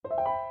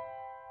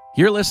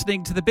You're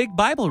listening to the Big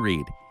Bible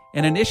Read,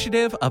 an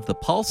initiative of the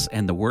Pulse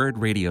and the Word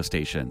radio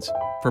stations.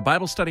 For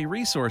Bible study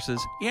resources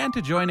and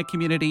to join a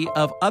community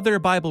of other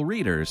Bible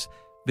readers,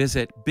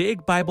 visit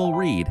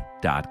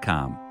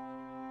bigbibleread.com.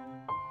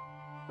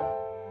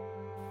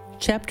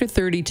 Chapter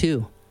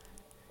 32.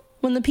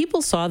 When the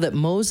people saw that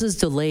Moses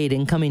delayed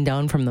in coming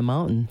down from the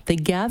mountain, they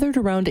gathered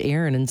around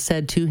Aaron and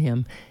said to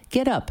him,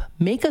 "Get up,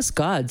 make us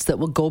gods that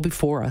will go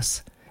before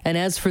us. And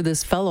as for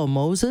this fellow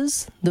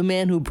Moses, the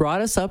man who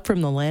brought us up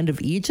from the land of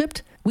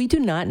Egypt, we do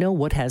not know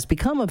what has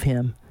become of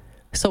him."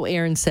 So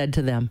Aaron said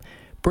to them,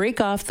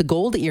 "Break off the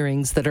gold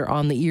earrings that are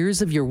on the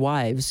ears of your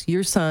wives,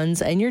 your sons,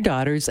 and your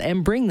daughters,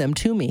 and bring them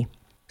to me."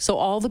 So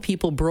all the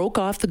people broke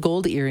off the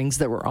gold earrings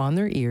that were on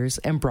their ears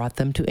and brought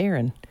them to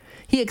Aaron.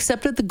 He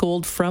accepted the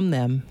gold from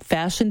them,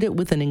 fashioned it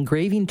with an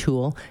engraving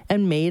tool,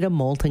 and made a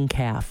molten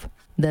calf.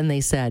 Then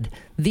they said,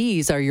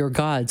 "These are your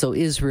gods, O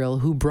Israel,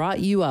 who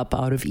brought you up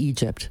out of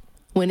Egypt."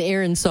 When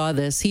Aaron saw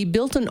this, he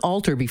built an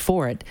altar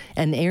before it,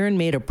 and Aaron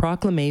made a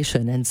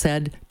proclamation and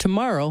said,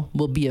 "Tomorrow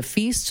will be a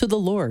feast to the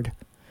Lord."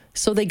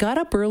 So they got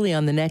up early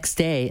on the next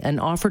day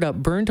and offered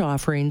up burnt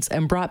offerings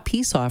and brought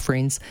peace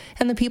offerings,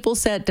 and the people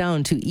sat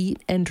down to eat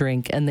and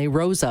drink, and they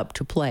rose up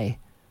to play.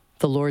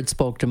 The Lord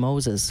spoke to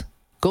Moses,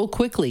 "Go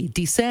quickly,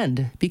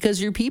 descend,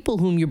 because your people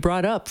whom you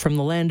brought up from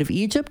the land of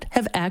Egypt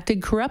have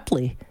acted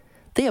corruptly.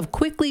 They have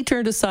quickly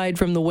turned aside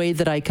from the way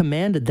that I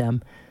commanded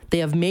them. They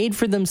have made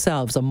for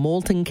themselves a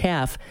molten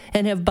calf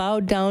and have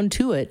bowed down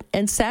to it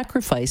and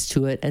sacrificed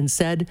to it and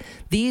said,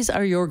 'These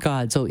are your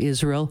gods, O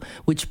Israel,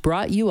 which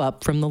brought you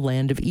up from the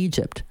land of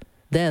Egypt.'"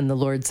 Then the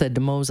Lord said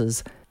to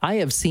Moses, "I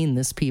have seen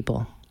this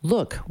people.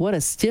 Look, what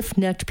a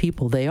stiff-necked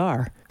people they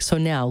are. So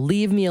now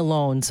leave me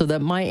alone so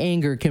that my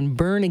anger can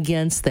burn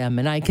against them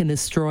and I can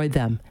destroy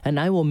them, and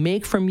I will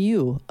make from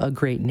you a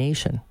great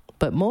nation."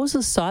 But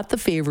Moses sought the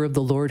favor of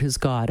the Lord his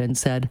God and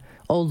said,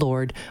 "O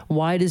Lord,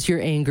 why does your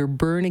anger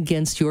burn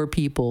against your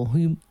people,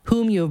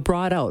 whom you have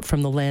brought out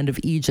from the land of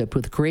Egypt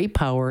with great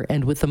power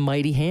and with a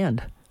mighty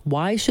hand?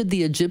 Why should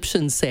the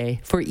Egyptians say,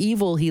 'For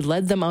evil he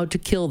led them out to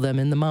kill them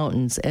in the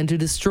mountains and to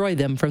destroy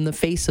them from the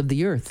face of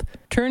the earth'?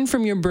 Turn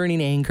from your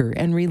burning anger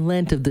and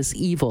relent of this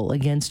evil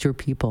against your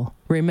people.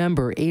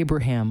 Remember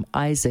Abraham,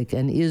 Isaac,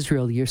 and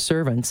Israel, your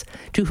servants,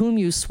 to whom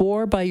you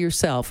swore by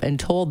yourself and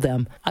told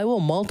them, 'I will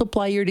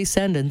multiply your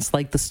descendants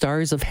like the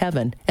stars of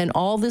heaven, and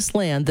all this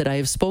land that I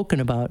have spoken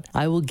about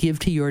I will give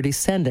to your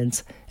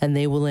descendants, and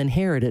they will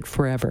inherit it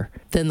forever.'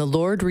 Then the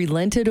Lord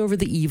relented over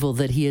the evil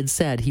that he had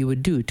said he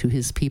would do to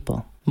his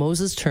people.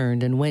 Moses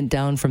turned and went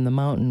down from the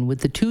mountain with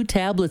the 2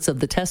 tablets of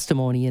the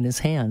testimony in his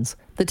hands.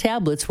 The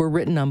tablets were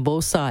written on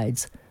both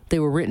sides. They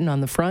were written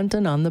on the front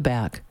and on the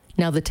back.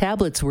 Now the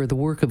tablets were the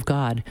work of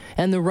God,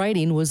 and the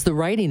writing was the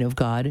writing of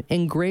God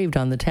engraved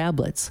on the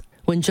tablets.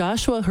 When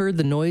Joshua heard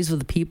the noise of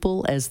the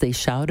people as they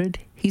shouted,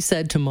 he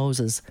said to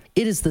Moses,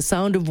 "It is the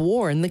sound of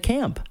war in the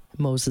camp."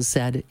 Moses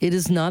said, "It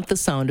is not the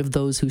sound of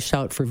those who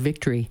shout for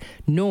victory,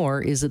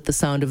 nor is it the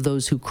sound of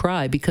those who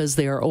cry because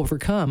they are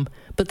overcome,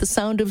 but the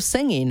sound of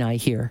singing I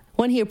hear."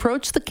 When he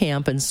approached the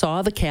camp and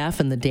saw the calf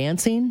and the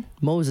dancing,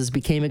 Moses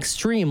became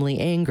extremely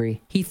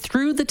angry. He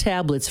threw the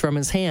tablets from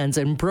his hands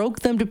and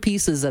broke them to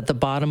pieces at the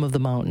bottom of the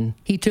mountain.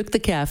 He took the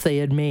calf they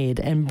had made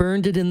and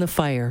burned it in the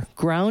fire,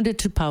 ground it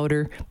to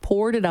powder,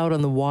 poured it out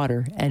on the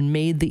water, and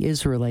made the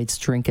Israelites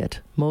drink it.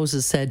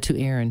 Moses said to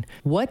Aaron,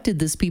 "What did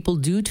this people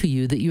do to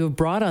you that you have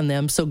brought on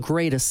them so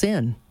great a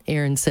sin?"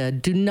 Aaron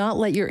said, "Do not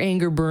let your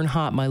anger burn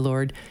hot, my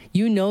lord.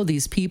 You know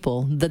these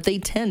people, that they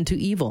tend to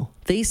evil.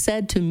 They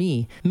said to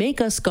me,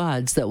 'Make us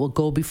gods that will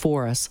go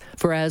before us.'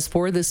 For as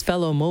for this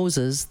fellow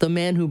Moses, the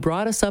man who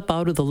brought us up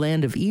out of the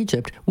land of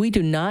Egypt, we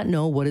do not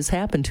know what has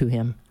happened to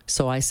him."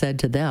 So I said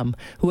to them,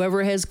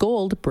 "Whoever has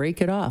gold, break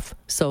it off."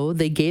 So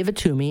they gave it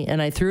to me, and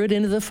I threw it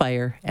into the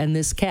fire, and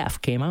this calf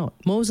came out.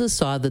 Moses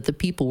saw that the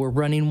people were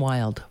running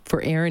wild,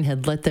 for Aaron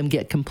had let them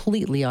get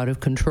completely out of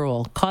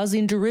control,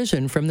 causing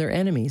derision from their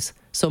enemies.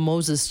 So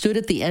Moses stood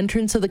at the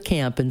entrance of the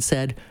camp and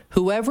said,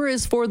 "Whoever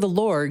is for the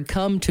Lord,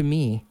 come to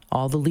me."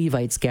 All the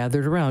Levites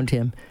gathered around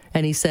him,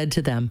 and he said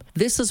to them,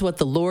 "This is what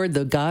the Lord,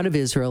 the God of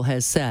Israel,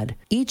 has said.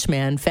 Each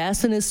man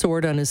fasten his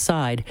sword on his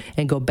side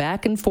and go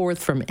back and forth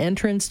from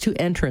entrance to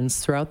entrance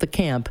throughout the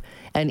camp,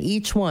 and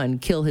each one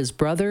kill his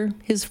brother,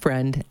 his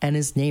friend, and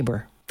his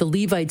neighbor." The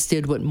Levites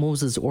did what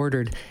Moses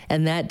ordered,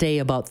 and that day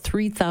about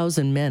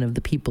 3,000 men of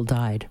the people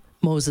died.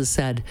 Moses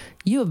said,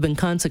 "You have been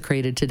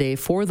consecrated today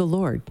for the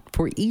Lord,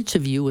 for each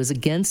of you was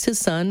against his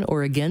son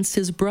or against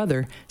his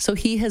brother, so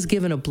he has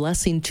given a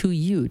blessing to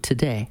you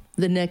today."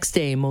 The next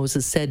day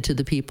Moses said to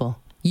the people,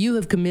 "You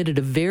have committed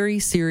a very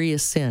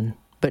serious sin,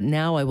 but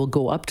now I will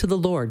go up to the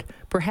Lord.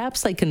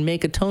 Perhaps I can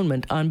make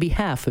atonement on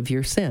behalf of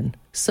your sin."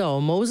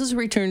 So Moses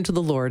returned to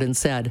the Lord and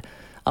said,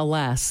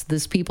 "Alas,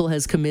 this people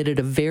has committed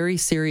a very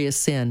serious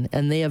sin,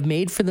 and they have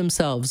made for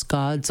themselves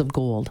gods of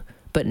gold.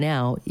 But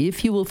now,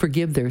 if you will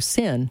forgive their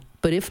sin,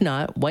 but if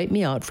not, wipe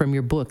me out from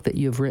your book that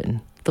you have written."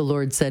 The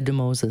Lord said to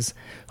Moses,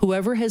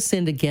 "Whoever has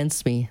sinned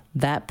against me,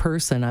 that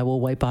person I will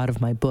wipe out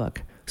of my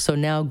book. So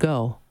now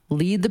go.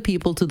 Lead the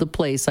people to the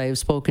place I have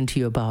spoken to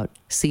you about.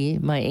 See,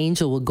 my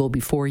angel will go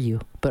before you.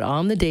 But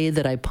on the day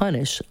that I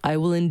punish, I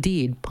will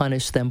indeed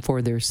punish them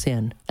for their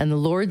sin. And the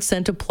Lord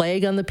sent a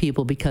plague on the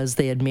people because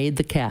they had made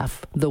the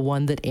calf, the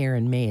one that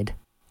Aaron made.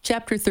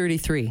 Chapter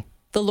 33.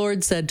 The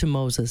Lord said to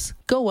Moses,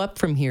 Go up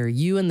from here,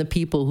 you and the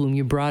people whom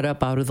you brought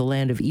up out of the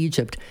land of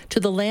Egypt, to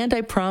the land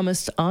I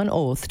promised on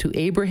oath to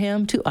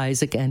Abraham, to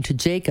Isaac, and to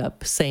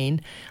Jacob,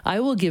 saying, I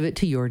will give it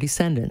to your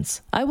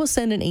descendants. I will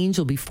send an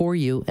angel before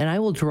you, and I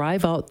will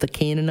drive out the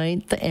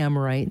Canaanite, the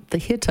Amorite, the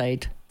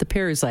Hittite, the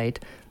Perizzite,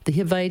 the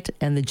Hivite,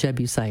 and the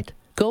Jebusite.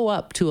 Go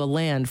up to a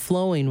land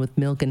flowing with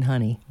milk and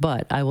honey.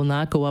 But I will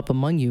not go up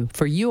among you,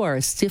 for you are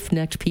a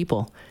stiff-necked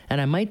people,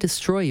 and I might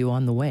destroy you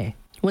on the way.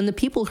 When the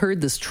people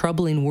heard this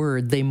troubling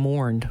word, they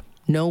mourned.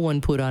 No one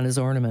put on his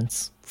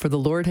ornaments. For the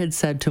Lord had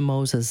said to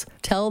Moses,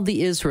 Tell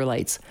the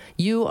Israelites,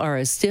 you are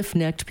a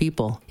stiff-necked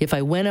people. If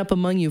I went up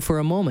among you for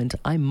a moment,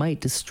 I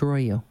might destroy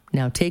you.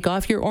 Now take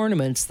off your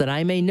ornaments, that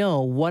I may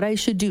know what I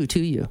should do to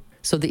you.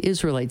 So the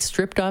Israelites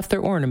stripped off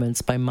their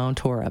ornaments by Mount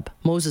Horeb.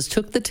 Moses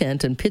took the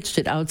tent and pitched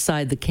it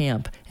outside the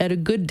camp, at a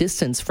good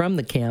distance from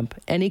the camp,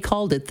 and he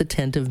called it the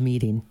tent of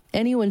meeting.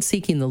 Anyone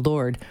seeking the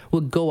Lord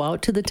would go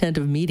out to the tent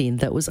of meeting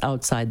that was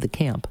outside the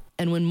camp.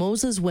 And when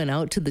Moses went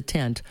out to the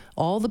tent,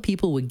 all the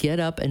people would get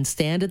up and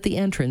stand at the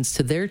entrance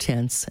to their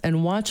tents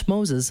and watch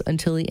Moses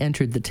until he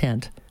entered the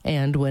tent.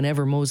 And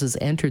whenever Moses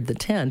entered the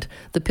tent,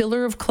 the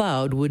pillar of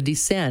cloud would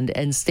descend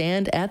and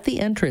stand at the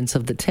entrance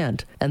of the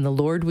tent, and the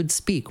Lord would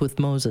speak with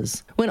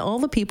Moses. When all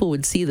the people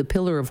would see the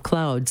pillar of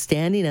cloud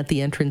standing at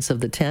the entrance of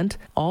the tent,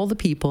 all the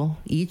people,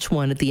 each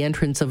one at the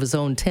entrance of his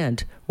own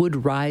tent,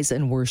 would rise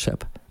and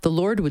worship. The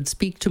Lord would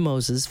speak to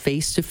Moses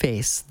face to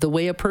face, the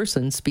way a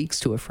person speaks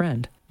to a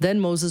friend. Then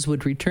Moses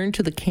would return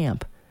to the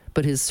camp,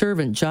 but his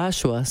servant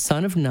Joshua,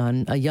 son of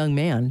Nun, a young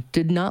man,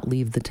 did not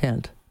leave the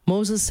tent.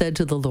 Moses said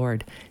to the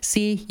Lord,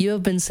 See, you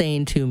have been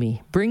saying to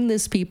me, Bring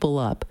this people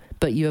up,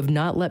 but you have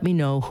not let me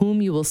know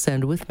whom you will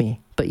send with me.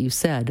 But you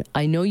said,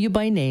 I know you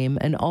by name,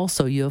 and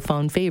also you have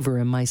found favor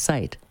in my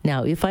sight.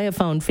 Now, if I have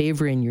found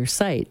favor in your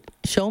sight,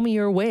 show me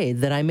your way,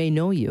 that I may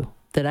know you,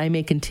 that I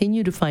may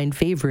continue to find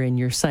favor in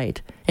your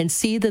sight, and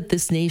see that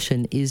this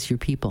nation is your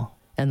people.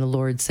 And the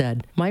Lord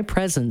said, My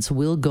presence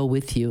will go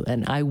with you,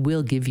 and I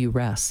will give you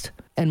rest.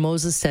 And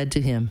Moses said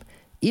to him,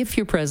 If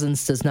your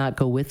presence does not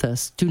go with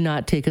us, do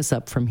not take us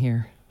up from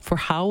here. For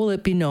how will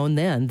it be known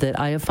then that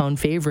I have found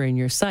favor in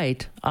your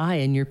sight, I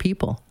and your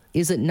people?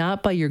 Is it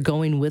not by your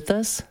going with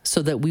us,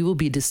 so that we will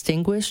be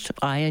distinguished,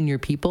 I and your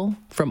people,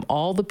 from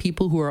all the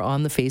people who are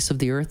on the face of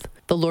the earth?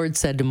 The Lord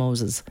said to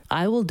Moses,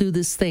 I will do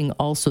this thing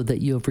also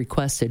that you have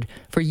requested,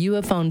 for you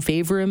have found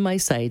favor in my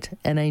sight,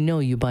 and I know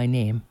you by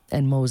name.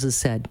 And Moses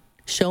said,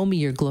 Show me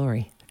your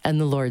glory. And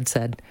the Lord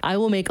said, I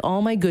will make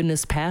all my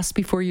goodness pass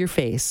before your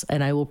face,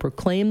 and I will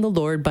proclaim the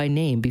Lord by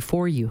name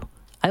before you.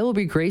 I will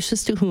be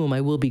gracious to whom I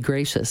will be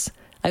gracious.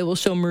 I will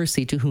show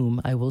mercy to whom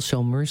I will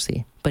show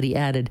mercy. But he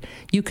added,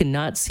 You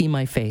cannot see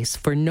my face,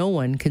 for no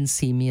one can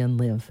see me and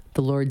live.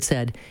 The Lord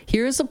said,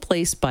 Here is a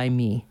place by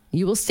me.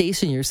 You will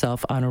station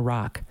yourself on a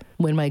rock.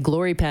 When my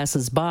glory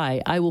passes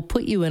by, I will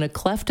put you in a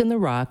cleft in the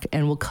rock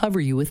and will cover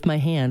you with my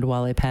hand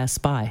while I pass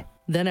by.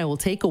 Then I will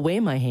take away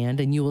my hand,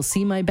 and you will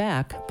see my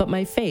back, but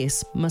my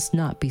face must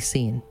not be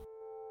seen.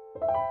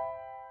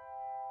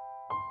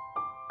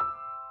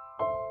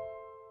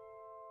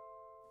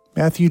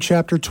 Matthew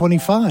chapter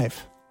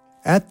 25.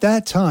 At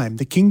that time,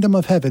 the kingdom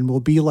of heaven will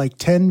be like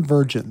 10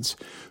 virgins,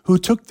 who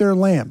took their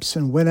lamps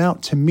and went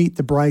out to meet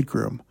the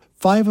bridegroom.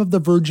 5 of the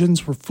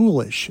virgins were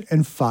foolish,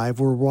 and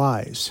 5 were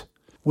wise.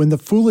 When the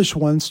foolish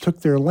ones took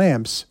their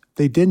lamps,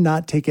 they did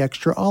not take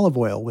extra olive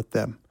oil with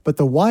them. But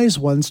the wise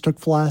ones took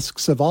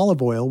flasks of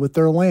olive oil with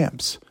their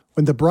lamps.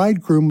 When the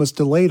bridegroom was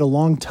delayed a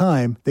long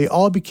time, they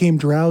all became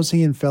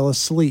drowsy and fell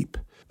asleep.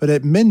 But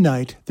at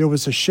midnight there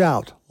was a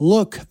shout,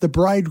 Look, the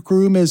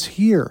bridegroom is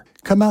here.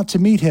 Come out to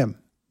meet him.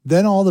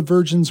 Then all the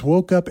virgins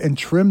woke up and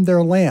trimmed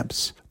their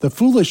lamps. The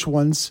foolish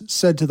ones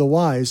said to the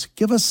wise,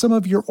 Give us some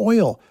of your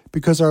oil,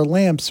 because our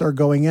lamps are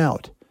going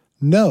out.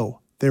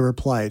 No, they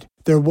replied,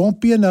 there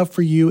won't be enough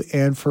for you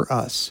and for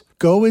us.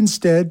 Go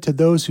instead to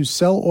those who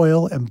sell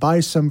oil and buy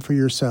some for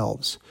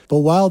yourselves. But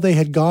while they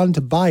had gone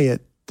to buy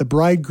it, the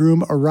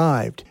bridegroom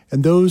arrived,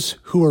 and those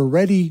who were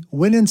ready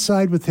went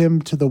inside with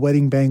him to the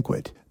wedding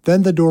banquet.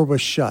 Then the door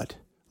was shut.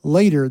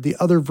 Later the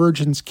other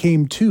virgins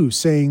came too,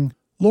 saying,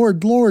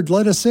 Lord, Lord,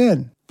 let us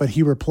in. But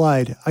he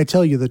replied, I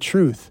tell you the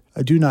truth,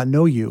 I do not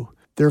know you.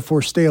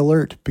 Therefore stay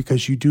alert,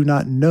 because you do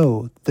not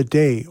know the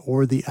day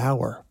or the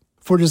hour.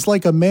 For it is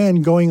like a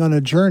man going on a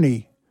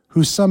journey,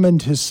 who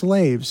summoned his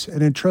slaves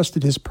and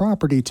entrusted his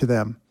property to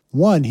them.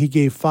 One he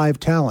gave 5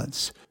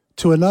 talents,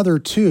 to another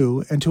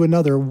 2, and to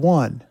another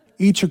 1,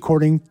 each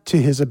according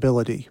to his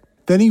ability.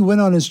 Then he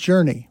went on his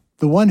journey.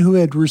 The one who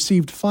had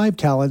received 5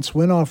 talents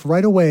went off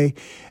right away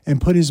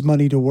and put his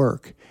money to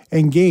work,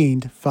 and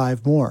gained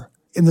 5 more.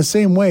 In the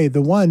same way,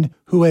 the one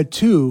who had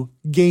 2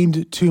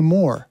 gained 2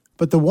 more.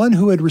 But the one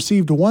who had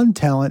received 1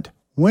 talent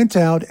went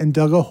out and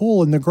dug a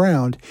hole in the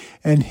ground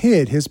and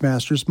hid his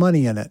master's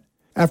money in it.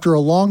 After a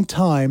long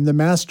time, the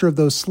master of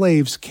those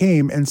slaves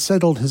came and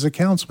settled his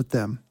accounts with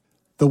them.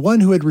 The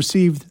one who had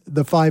received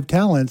the 5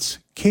 talents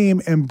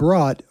came and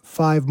brought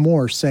 5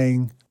 more,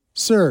 saying,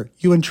 'Sir,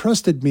 you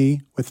entrusted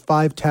me with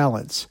 5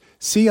 talents.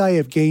 See, I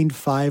have gained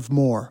 5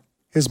 more.'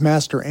 His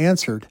master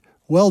answered,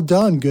 'Well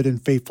done, good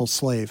and faithful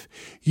slave.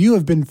 You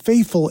have been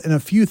faithful in a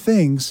few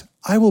things.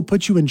 I will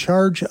put you in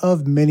charge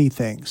of many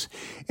things.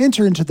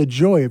 Enter into the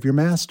joy of your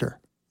master.'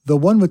 The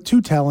one with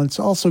 2 talents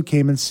also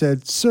came and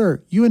said,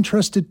 'Sir, you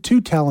entrusted 2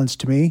 talents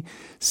to me.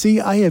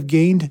 See, I have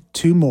gained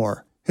 2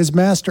 more.' His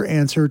master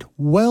answered,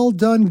 'Well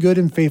done, good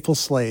and faithful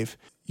slave.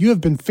 You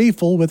have been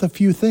faithful with a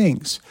few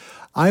things.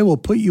 I will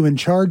put you in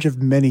charge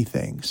of many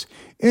things.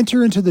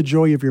 Enter into the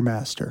joy of your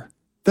master.'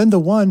 Then the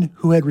one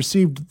who had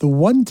received the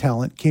 1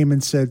 talent came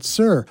and said,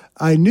 'Sir,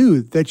 I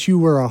knew that you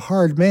were a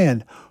hard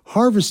man,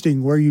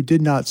 harvesting where you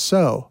did not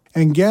sow,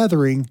 and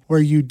gathering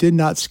where you did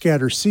not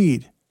scatter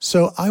seed.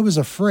 So I was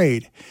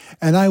afraid,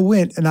 and I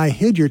went and I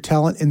hid your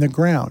talent in the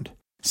ground.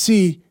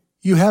 See,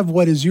 you have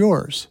what is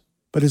yours.'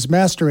 But his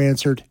master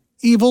answered,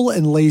 'Evil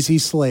and lazy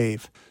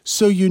slave.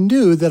 So you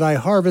knew that I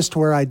harvest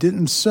where I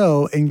didn't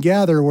sow and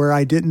gather where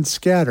I didn't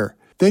scatter.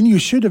 Then you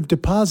should have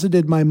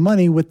deposited my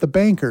money with the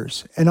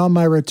bankers, and on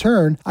my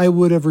return I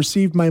would have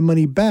received my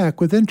money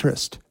back with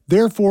interest.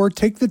 Therefore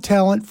take the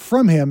talent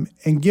from him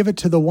and give it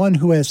to the one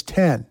who has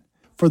 10.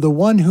 For the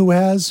one who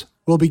has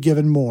will be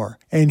given more,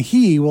 and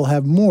he will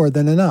have more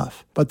than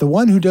enough. But the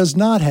one who does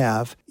not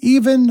have,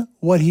 even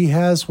what he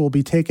has will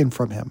be taken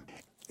from him.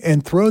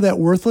 And throw that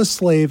worthless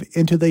slave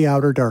into the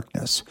outer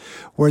darkness,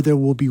 where there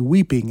will be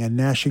weeping and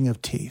gnashing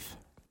of teeth.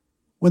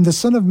 When the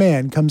Son of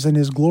Man comes in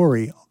his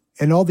glory,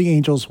 and all the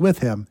angels with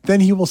him,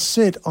 then he will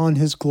sit on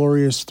his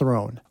glorious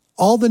throne.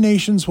 All the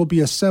nations will be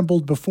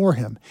assembled before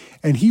him,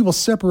 and he will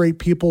separate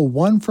people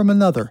one from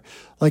another,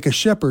 like a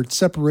shepherd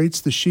separates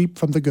the sheep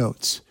from the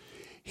goats.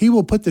 He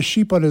will put the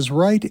sheep on his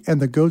right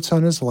and the goats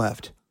on his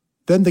left.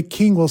 Then the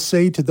king will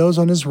say to those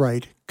on his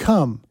right,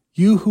 'Come,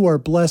 you who are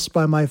blessed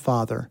by my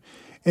Father,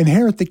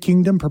 inherit the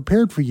kingdom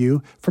prepared for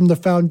you from the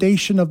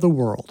foundation of the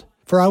world.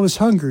 For I was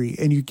hungry,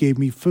 and you gave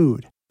me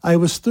food. I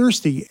was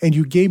thirsty, and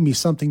you gave me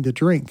something to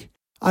drink.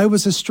 I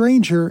was a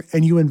stranger,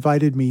 and you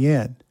invited me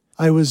in.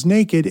 I was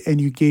naked, and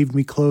you gave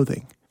me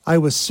clothing. I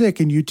was sick,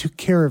 and you took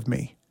care of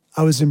me.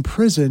 I was in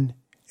prison,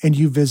 and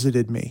you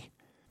visited me.'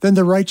 Then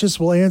the righteous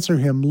will answer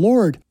him,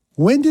 'Lord,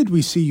 when did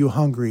we see you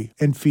hungry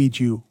and feed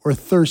you, or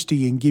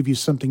thirsty and give you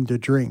something to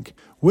drink?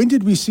 When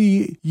did we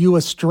see you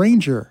a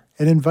stranger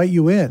and invite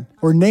you in,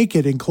 or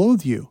naked and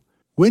clothe you?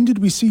 When did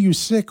we see you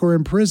sick or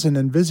in prison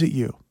and visit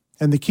you?'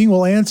 And the king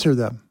will answer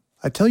them,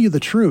 'I tell you the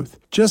truth,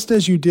 just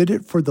as you did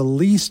it for the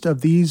least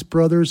of these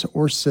brothers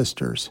or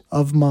sisters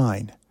of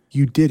mine,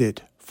 you did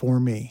it for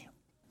me.'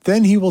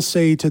 Then he will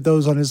say to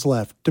those on his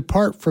left,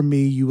 'Depart from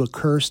me, you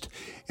accursed,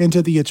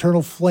 into the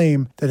eternal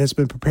flame that has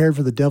been prepared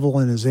for the devil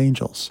and his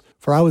angels.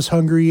 For I was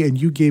hungry, and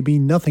you gave me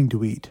nothing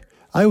to eat.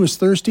 I was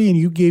thirsty, and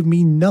you gave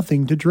me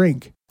nothing to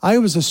drink. I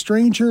was a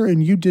stranger,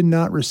 and you did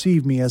not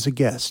receive me as a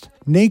guest.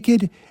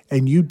 Naked,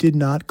 and you did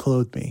not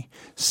clothe me.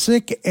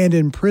 Sick and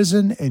in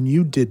prison, and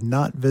you did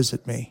not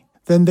visit me.'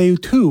 Then they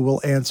too will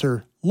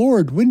answer,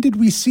 'Lord, when did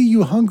we see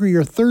you hungry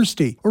or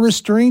thirsty, or a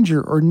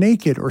stranger, or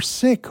naked, or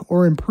sick,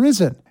 or in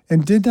prison,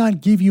 and did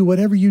not give you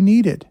whatever you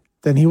needed?'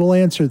 Then he will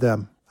answer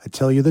them, 'I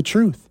tell you the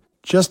truth.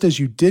 Just as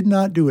you did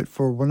not do it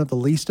for one of the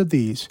least of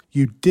these,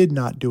 you did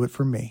not do it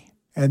for me.'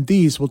 And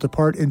these will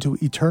depart into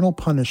eternal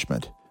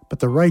punishment, but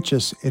the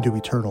righteous into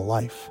eternal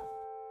life."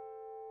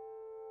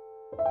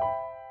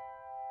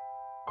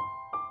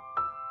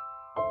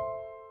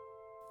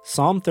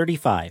 Psalm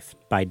 35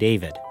 by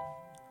David.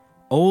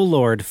 O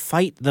Lord,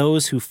 fight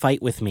those who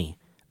fight with me.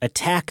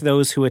 Attack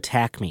those who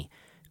attack me.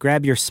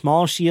 Grab your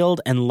small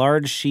shield and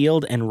large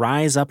shield and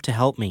rise up to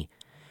help me.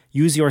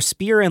 Use your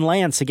spear and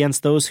lance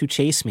against those who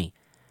chase me.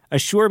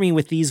 Assure me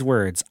with these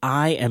words,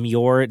 I am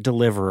your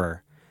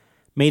deliverer.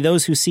 May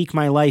those who seek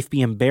my life be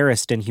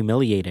embarrassed and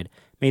humiliated.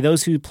 May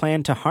those who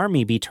plan to harm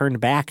me be turned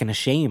back and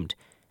ashamed.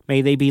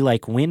 May they be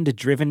like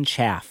wind-driven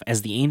chaff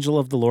as the angel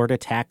of the Lord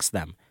attacks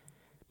them.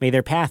 May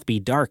their path be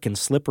dark and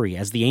slippery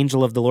as the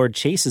angel of the Lord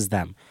chases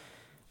them.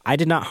 I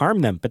did not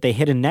harm them, but they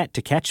hid a net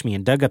to catch me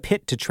and dug a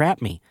pit to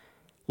trap me.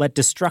 Let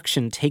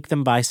destruction take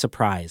them by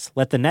surprise.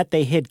 Let the net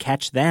they hid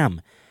catch them.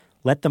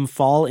 Let them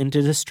fall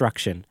into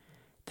destruction.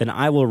 Then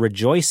I will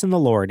rejoice in the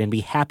Lord and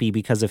be happy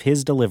because of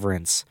his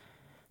deliverance.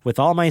 With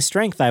all my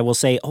strength I will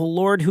say, O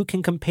Lord, who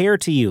can compare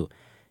to you?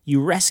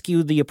 You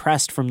rescue the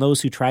oppressed from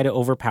those who try to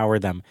overpower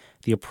them,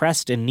 the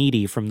oppressed and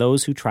needy from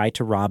those who try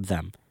to rob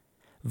them.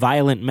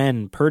 Violent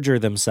men perjure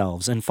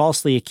themselves and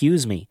falsely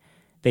accuse me.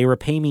 They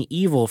repay me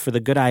evil for the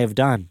good I have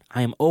done.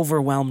 I am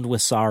overwhelmed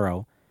with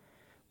sorrow.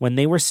 When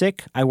they were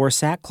sick, I wore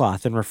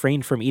sackcloth and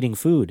refrained from eating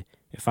food.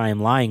 If I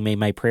am lying, may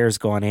my prayers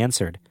go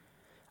unanswered.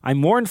 I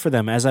mourned for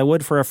them as I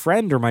would for a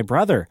friend or my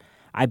brother.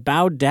 I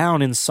bowed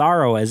down in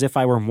sorrow as if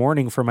I were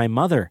mourning for my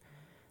mother.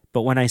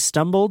 But when I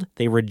stumbled,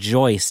 they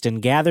rejoiced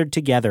and gathered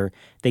together.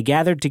 They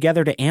gathered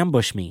together to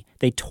ambush me.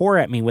 They tore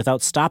at me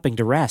without stopping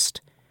to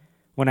rest.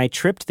 When I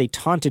tripped, they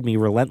taunted me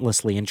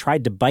relentlessly and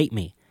tried to bite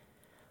me.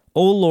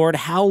 O Lord,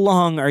 how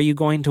long are you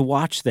going to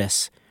watch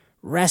this?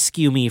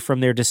 Rescue me from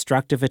their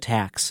destructive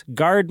attacks.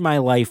 Guard my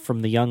life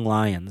from the young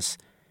lions.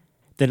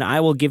 Then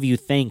I will give you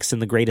thanks in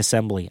the great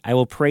assembly. I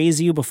will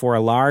praise you before a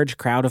large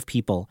crowd of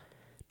people.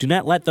 Do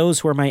not let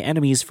those who are my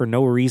enemies for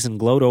no reason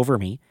gloat over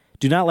me.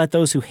 Do not let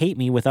those who hate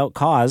me without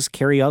cause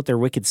carry out their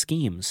wicked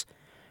schemes.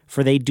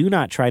 For they do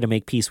not try to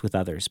make peace with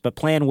others, but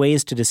plan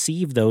ways to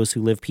deceive those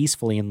who live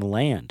peacefully in the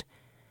land.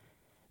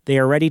 They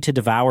are ready to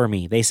devour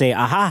me. They say,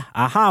 "Aha,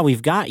 aha,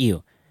 we've got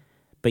you."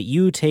 But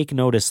you take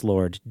notice,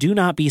 Lord. Do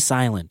not be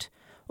silent.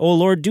 O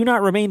Lord, do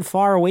not remain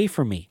far away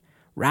from me.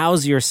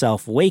 Rouse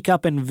yourself, wake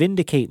up and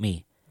vindicate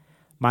me.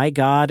 My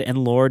God and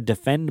Lord,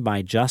 defend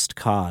my just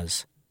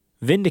cause.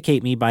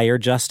 Vindicate me by your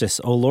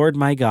justice, O Lord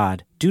my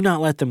God. Do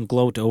not let them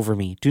gloat over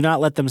me. Do not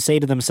let them say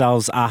to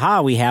themselves,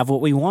 "Aha, we have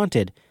what we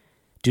wanted."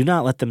 Do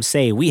not let them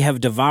say, "We have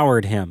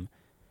devoured him."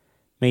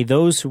 May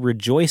those who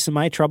rejoice in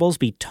my troubles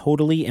be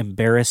totally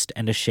embarrassed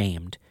and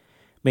ashamed.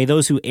 May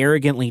those who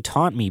arrogantly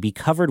taunt me be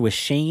covered with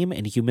shame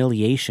and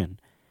humiliation.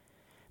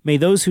 May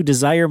those who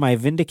desire my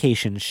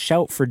vindication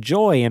shout for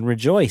joy and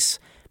rejoice.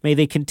 May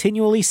they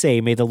continually say,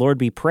 "May the Lord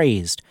be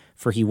praised,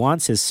 for he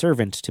wants his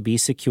servant to be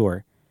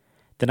secure."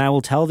 Then I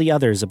will tell the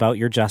others about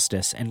your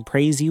justice and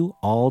praise you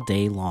all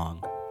day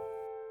long.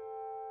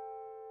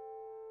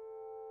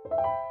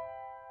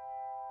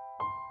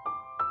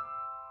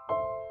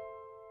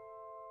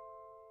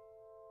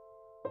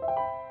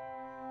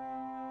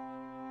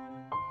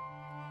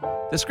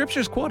 The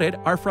scriptures quoted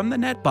are from the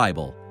Net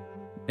Bible,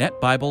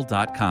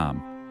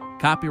 netbible.com.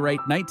 Copyright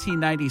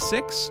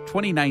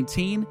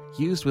 1996-2019,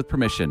 used with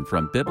permission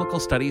from Biblical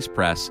Studies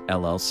Press,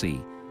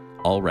 LLC.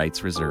 All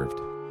rights reserved.